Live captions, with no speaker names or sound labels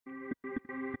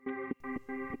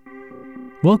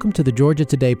Welcome to the Georgia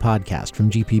Today podcast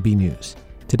from GPB News.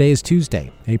 Today is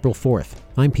Tuesday, April 4th.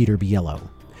 I'm Peter Biello.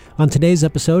 On today's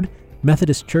episode,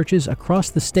 Methodist churches across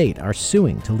the state are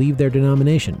suing to leave their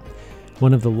denomination.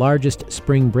 One of the largest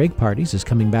spring break parties is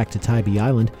coming back to Tybee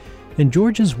Island, and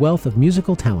Georgia's wealth of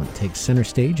musical talent takes center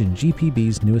stage in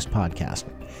GPB's newest podcast.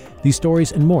 These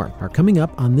stories and more are coming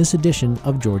up on this edition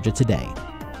of Georgia Today.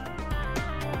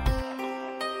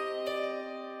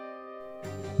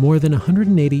 More than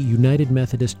 180 United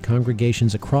Methodist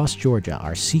congregations across Georgia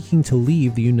are seeking to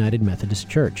leave the United Methodist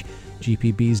Church.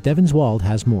 GPB's Devin Wald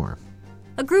has more.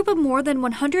 A group of more than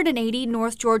 180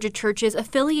 North Georgia churches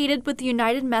affiliated with the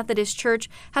United Methodist Church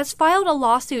has filed a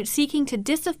lawsuit seeking to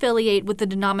disaffiliate with the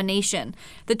denomination.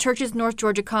 The church's North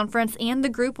Georgia Conference and the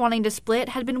group wanting to split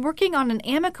had been working on an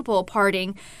amicable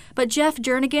parting, but Jeff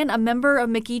Jernigan, a member of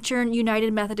McEachern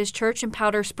United Methodist Church in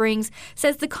Powder Springs,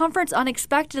 says the conference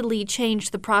unexpectedly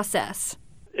changed the process.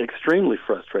 Extremely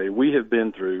frustrated. We have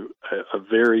been through a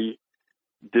very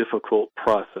difficult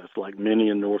process, like many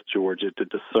in North Georgia, to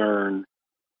discern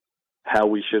how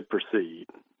we should proceed.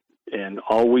 And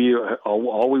all we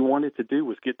wanted to do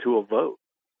was get to a vote.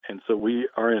 And so we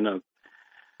are in a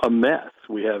mess.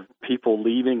 We have people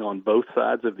leaving on both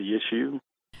sides of the issue.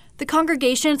 The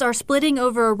congregations are splitting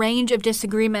over a range of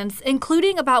disagreements,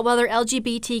 including about whether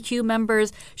LGBTQ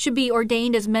members should be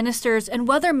ordained as ministers and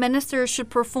whether ministers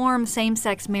should perform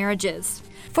same-sex marriages.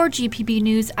 For GPB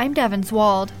News, I'm Devin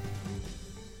Wald.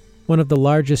 One of the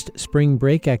largest spring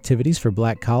break activities for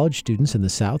black college students in the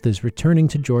South is returning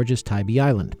to Georgia's Tybee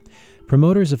Island.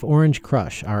 Promoters of Orange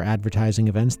Crush are advertising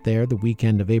events there the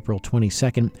weekend of April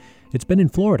 22nd. It's been in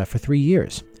Florida for 3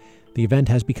 years. The event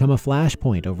has become a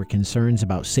flashpoint over concerns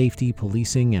about safety,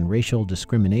 policing, and racial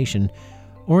discrimination.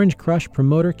 Orange Crush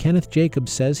promoter Kenneth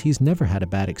Jacobs says he's never had a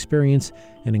bad experience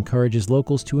and encourages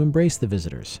locals to embrace the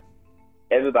visitors.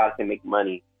 Everybody can make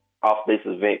money off this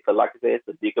event, because like I said, it's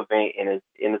a big event and it's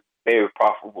very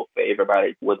profitable for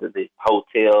everybody, whether the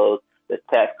hotels, the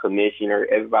tax commissioner,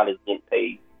 everybody's getting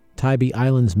paid. Tybee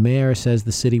Island's mayor says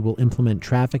the city will implement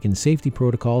traffic and safety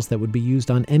protocols that would be used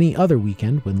on any other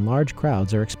weekend when large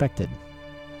crowds are expected.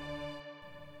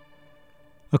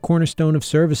 A cornerstone of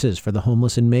services for the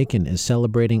homeless in Macon is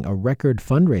celebrating a record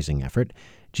fundraising effort.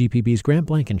 GPB's Grant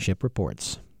Blankenship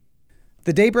reports.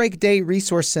 The Daybreak Day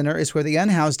Resource Center is where the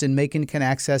unhoused in Macon can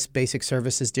access basic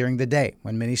services during the day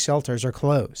when many shelters are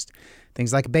closed.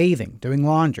 Things like bathing, doing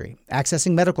laundry,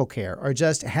 accessing medical care, or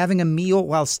just having a meal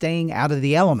while staying out of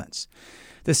the elements.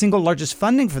 The single largest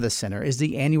funding for the center is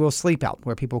the annual Sleep Out,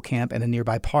 where people camp in a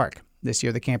nearby park. This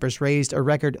year, the campers raised a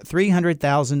record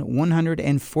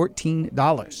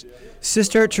 $300,114.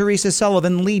 Sister Teresa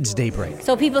Sullivan leads Daybreak.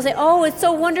 So people say, oh, it's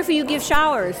so wonderful you give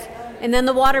showers. And then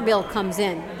the water bill comes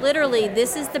in. Literally,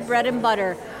 this is the bread and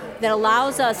butter that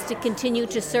allows us to continue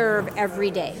to serve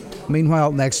every day.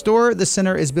 Meanwhile, next door, the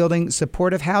center is building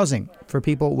supportive housing for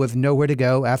people with nowhere to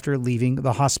go after leaving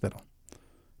the hospital.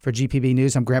 For GPB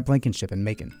News, I'm Grant Blankenship in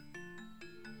Macon.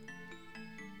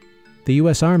 The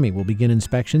U.S. Army will begin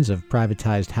inspections of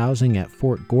privatized housing at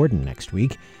Fort Gordon next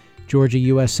week. Georgia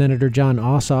U.S. Senator Jon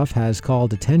Ossoff has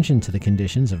called attention to the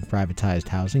conditions of privatized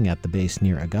housing at the base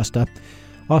near Augusta.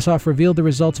 Ossoff revealed the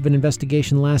results of an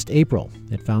investigation last April.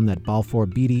 It found that Balfour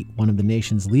Beatty, one of the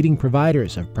nation's leading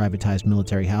providers of privatized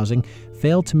military housing,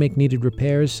 failed to make needed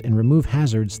repairs and remove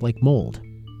hazards like mold.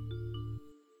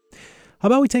 How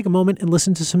about we take a moment and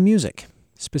listen to some music?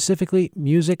 Specifically,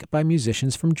 music by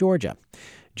musicians from Georgia.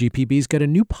 GPB's got a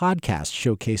new podcast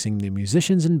showcasing the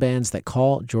musicians and bands that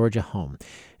call Georgia home.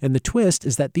 And the twist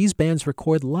is that these bands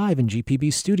record live in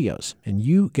GPB studios, and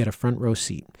you get a front row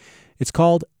seat. It's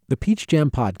called The Peach Jam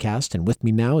Podcast, and with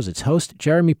me now is its host,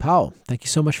 Jeremy Powell. Thank you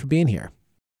so much for being here.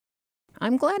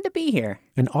 I'm glad to be here.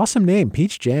 An awesome name,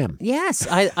 Peach Jam. Yes,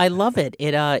 I love it.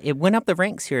 It went up the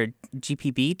ranks here at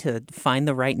GPB to find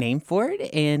the right name for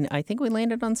it, and I think we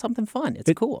landed on something fun.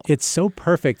 It's cool. It's so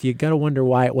perfect. You got to wonder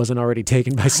why it wasn't already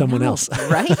taken by someone else.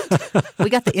 Right? We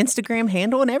got the Instagram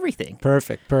handle and everything.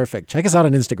 Perfect. Check us out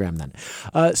on Instagram then.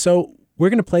 So we're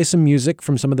going to play some music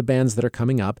from some of the bands that are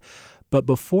coming up. But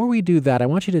before we do that, I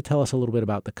want you to tell us a little bit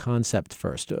about the concept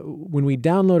first. When we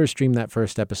download or stream that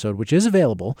first episode, which is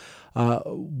available,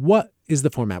 what is the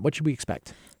format? What should we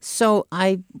expect? So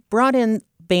I brought in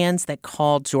bands that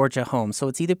call Georgia home. So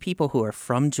it's either people who are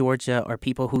from Georgia or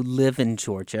people who live in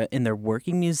Georgia, and they're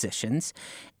working musicians.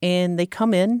 And they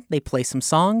come in, they play some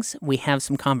songs, we have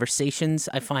some conversations.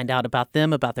 I find out about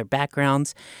them, about their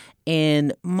backgrounds.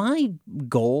 And my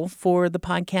goal for the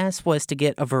podcast was to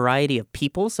get a variety of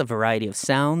peoples, a variety of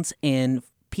sounds, and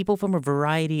people from a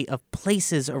variety of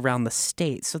places around the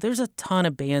state. So there's a ton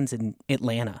of bands in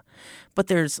Atlanta, but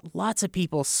there's lots of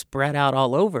people spread out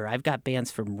all over. I've got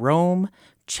bands from Rome,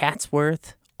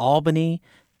 Chatsworth, Albany,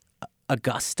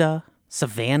 Augusta,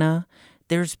 Savannah.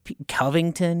 There's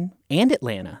Covington and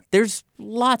Atlanta. There's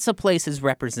lots of places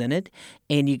represented,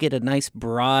 and you get a nice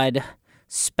broad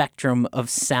spectrum of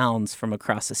sounds from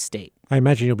across the state. I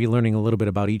imagine you'll be learning a little bit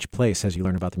about each place as you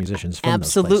learn about the musicians from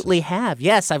Absolutely those places. have.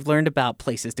 Yes, I've learned about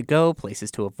places to go,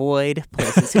 places to avoid,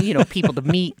 places, people to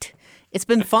meet. It's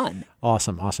been fun.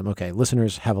 Awesome. Okay,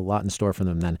 listeners have a lot in store for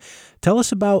them then. Tell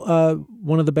us about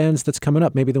one of the bands that's coming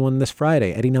up, maybe the one this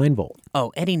Friday, Eddie 9-Volt.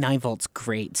 Oh, Eddie 9-Volt's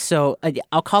great. So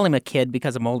I'll call him a kid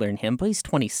because I'm older than him, but he's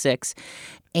 26.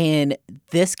 And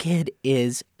this kid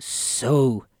is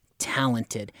so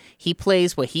talented. He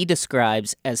plays what he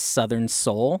describes as Southern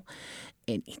soul.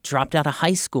 And he dropped out of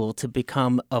high school to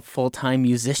become a full-time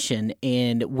musician.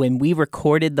 And when we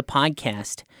recorded the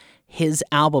podcast, his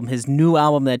new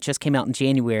album that just came out in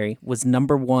January, was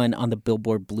 #1 on the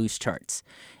Billboard Blues charts.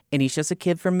 And he's just a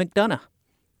kid from McDonough.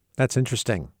 That's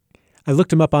interesting. I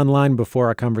looked him up online before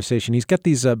our conversation. He's got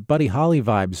these Buddy Holly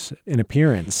vibes in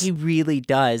appearance. He really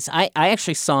does. I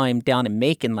actually saw him down in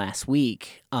Macon last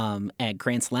week at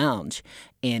Grant's Lounge,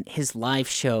 and his live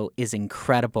show is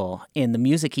incredible. And the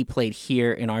music he played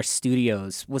here in our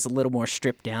studios was a little more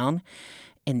stripped down,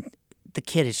 and the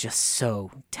kid is just so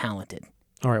talented.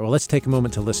 All right, well, let's take a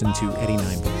moment to listen to Eddie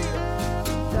 9-Volt.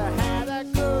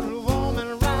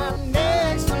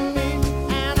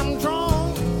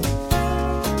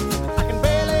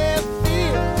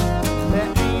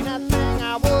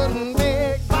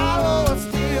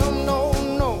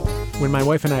 When my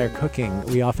wife and I are cooking,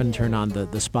 we often turn on the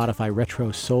Spotify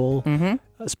Retro Soul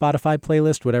Spotify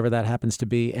playlist, whatever that happens to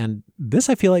be. And this,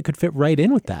 I feel like, could fit right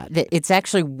in with that. It's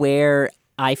actually where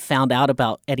I found out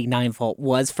about Eddie 9-Volt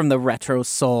was from the Retro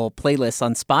Soul playlist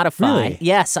on Spotify. Really?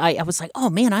 Yes, I was like,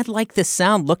 oh man, I like this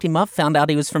sound. Looked him up, found out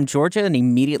he was from Georgia, and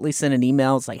immediately sent an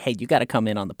email. It's like, hey, you got to come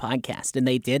in on the podcast. And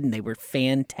they did, and they were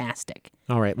fantastic.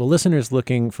 All right. Well, listeners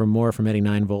looking for more from Eddie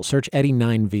 9-Volt, search Eddie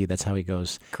 9V. That's how he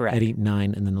goes. Correct. Eddie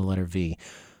 9 and then the letter V.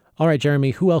 All right,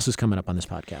 Jeremy, who else is coming up on this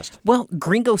podcast? Well,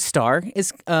 Gringo Star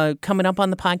is coming up on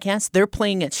the podcast. They're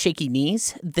playing at Shaky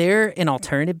Knees. They're an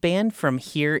alternative band from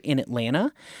here in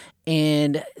Atlanta,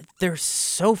 and they're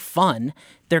so fun.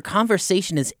 Their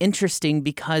conversation is interesting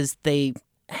because they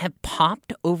have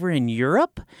popped over in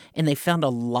Europe, and they found a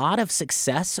lot of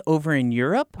success over in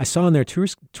Europe. I saw on their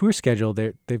tour schedule,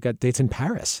 they've got dates in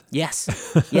Paris.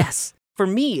 Yes, yes. For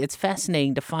me, it's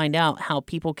fascinating to find out how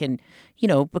people can,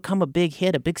 become a big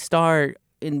hit, a big star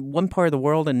in one part of the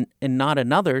world and not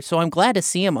another. So I'm glad to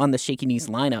see them on the Shaky Knees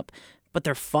lineup. But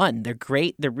they're fun. They're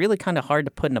great. They're really kind of hard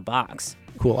to put in a box.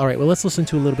 Cool. All right. Well, let's listen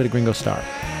to a little bit of Gringo Star.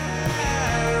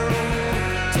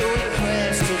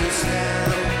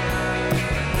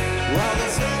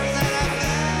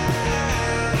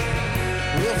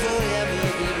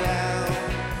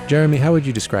 Jeremy, how would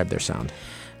you describe their sound?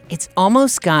 It's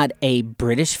almost got a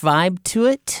British vibe to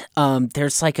it.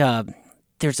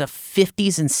 There's a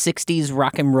 50s and 60s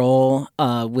rock and roll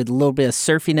with a little bit of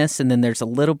surfiness, and then there's a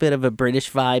little bit of a British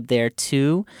vibe there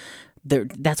too.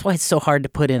 That's why it's so hard to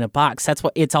put in a box. That's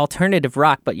why it's alternative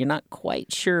rock, but you're not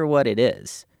quite sure what it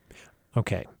is.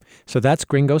 Okay, so that's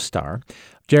Gringo Star.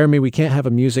 Jeremy, we can't have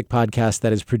a music podcast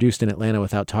that is produced in Atlanta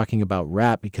without talking about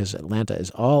rap, because Atlanta is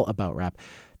all about rap.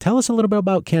 Tell us a little bit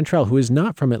about Cantrell, who is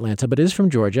not from Atlanta, but is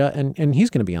from Georgia, and he's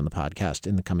going to be on the podcast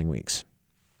in the coming weeks.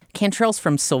 Cantrell's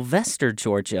from Sylvester,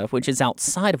 Georgia, which is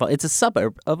it's a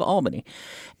suburb of Albany.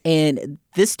 And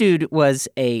this dude was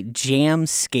a jam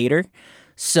skater.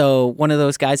 So one of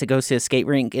those guys that goes to a skate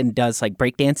rink and does like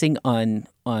breakdancing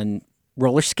on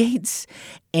roller skates.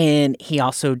 And he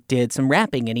also did some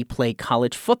rapping, and he played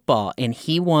college football. And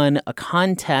he won a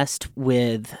contest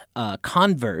with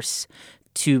Converse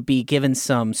to be given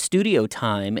some studio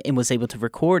time and was able to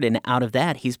record. And out of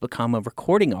that, he's become a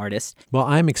recording artist. Well,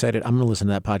 I'm excited. I'm going to listen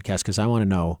to that podcast because I want to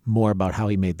know more about how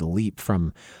he made the leap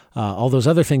from all those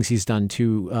other things he's done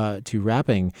to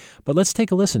rapping. But let's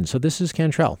take a listen. So this is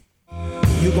Cantrell.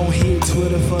 You gon' hit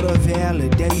Twitter for the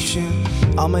validation.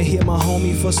 I'ma hit my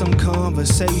homie for some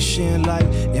conversation. Like,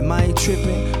 am I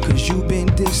tripping? Cause you been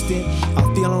distant.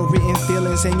 I'm feeling written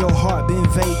feelings and your heart been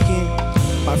vacant.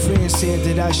 My friend said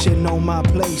that I should know my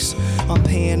place. I'm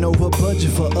paying over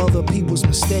budget for other people's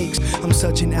mistakes. I'm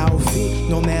such an outfit,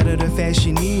 no matter the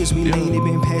fashion is. We lately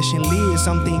been passionless.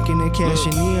 I'm thinking of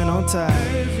cashing in on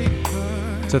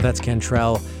time. So that's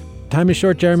Cantrell. Time is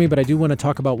short, Jeremy, but I do want to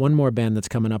talk about one more band that's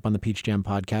coming up on the Peach Jam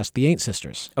podcast, the Ain't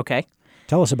Sisters. Okay.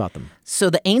 Tell us about them. So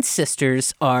the Ain't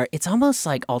Sisters it's almost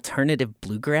like alternative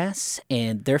bluegrass,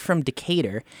 and they're from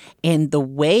Decatur. And the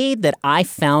way that I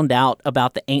found out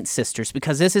about the Ain't Sisters,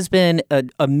 because this has been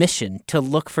a mission to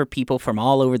look for people from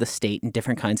all over the state and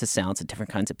different kinds of sounds and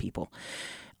different kinds of people.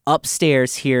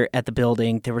 Upstairs here at the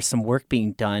building, there was some work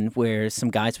being done where some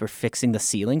guys were fixing the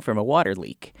ceiling from a water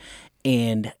leak.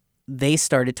 And they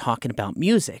started talking about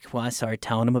music. Well, I started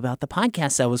telling them about the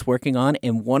podcast I was working on,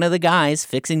 and one of the guys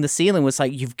fixing the ceiling was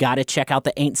like, you've got to check out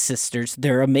the Ain't Sisters.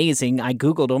 They're amazing. I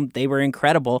Googled them. They were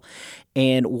incredible.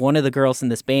 And one of the girls in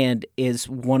this band is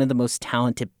one of the most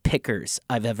talented pickers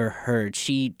I've ever heard.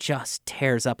 She just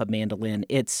tears up a mandolin.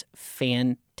 It's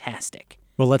fantastic.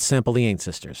 Well, let's sample the Ain't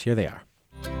Sisters. Here they are.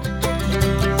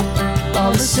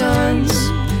 All the sons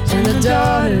and the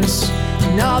daughters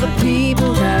and all the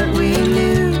people that we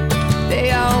knew,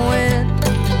 they all went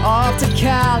off to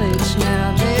college.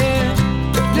 Now they're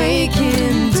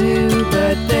making do,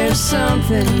 but there's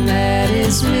something that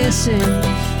is missing,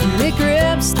 and it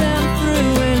grips them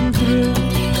through and through.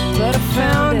 But I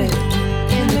found it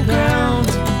in the ground,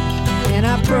 and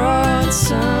I brought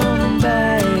some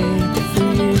back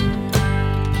for you.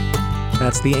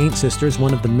 That's the Ain't Sisters,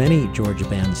 one of the many Georgia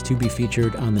bands to be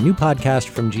featured on the new podcast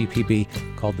from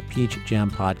GPB called the Peach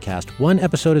Jam Podcast. One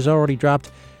episode is already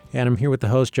dropped, and I'm here with the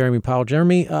host, Jeremy Powell.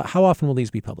 Jeremy, how often will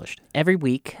these be published? Every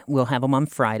week. We'll have them on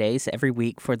Fridays every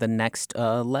week for the next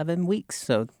 11 weeks.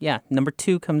 So, yeah, number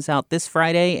 2 comes out this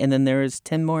Friday, and then there's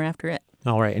 10 more after it.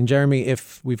 All right. And Jeremy,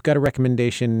 if we've got a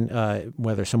recommendation,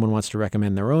 whether someone wants to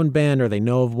recommend their own band or they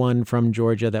know of one from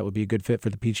Georgia that would be a good fit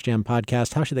for the Peach Jam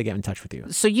Podcast, how should they get in touch with you?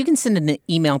 So you can send an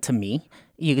email to me.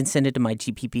 You can send it to my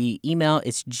GPB email.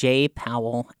 It's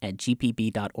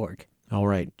jpowell@gpb.org. All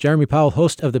right. Jeremy Powell,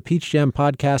 host of the Peach Jam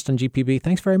Podcast on GPB.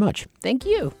 Thanks very much. Thank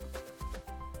you.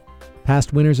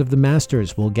 Past winners of the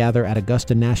Masters will gather at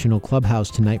Augusta National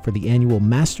Clubhouse tonight for the annual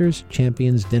Masters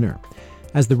Champions Dinner.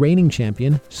 As the reigning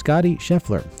champion, Scotty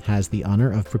Scheffler has the honor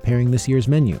of preparing this year's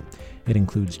menu. It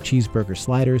includes cheeseburger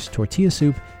sliders, tortilla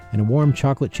soup, and a warm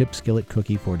chocolate chip skillet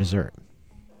cookie for dessert.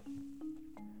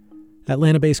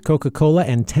 Atlanta-based Coca-Cola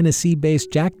and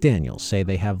Tennessee-based Jack Daniel's say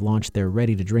they have launched their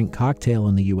ready-to-drink cocktail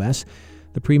in the U.S.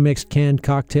 The pre-mixed canned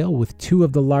cocktail with 2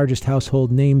 of the largest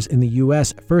household names in the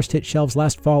U.S. first hit shelves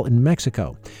last fall in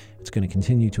Mexico. It's going to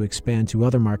continue to expand to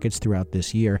other markets throughout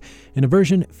this year, and a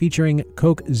version featuring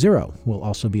Coke Zero will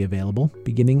also be available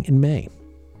beginning in May.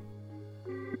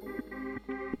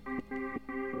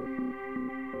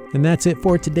 And that's it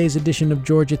for today's edition of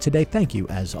Georgia Today. Thank you,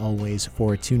 as always,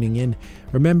 for tuning in.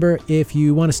 Remember, if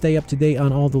you want to stay up to date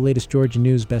on all the latest Georgia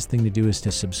news, best thing to do is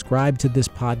to subscribe to this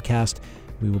podcast.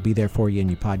 We will be there for you in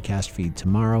your podcast feed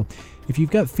tomorrow. If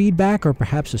you've got feedback or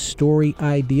perhaps a story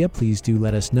idea, please do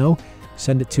let us know.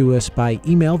 Send it to us by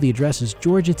email. The address is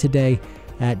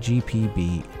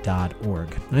georgiatoday@gpb.org.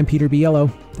 I'm Peter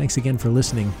Biello. Thanks again for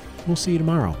listening. We'll see you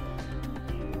tomorrow.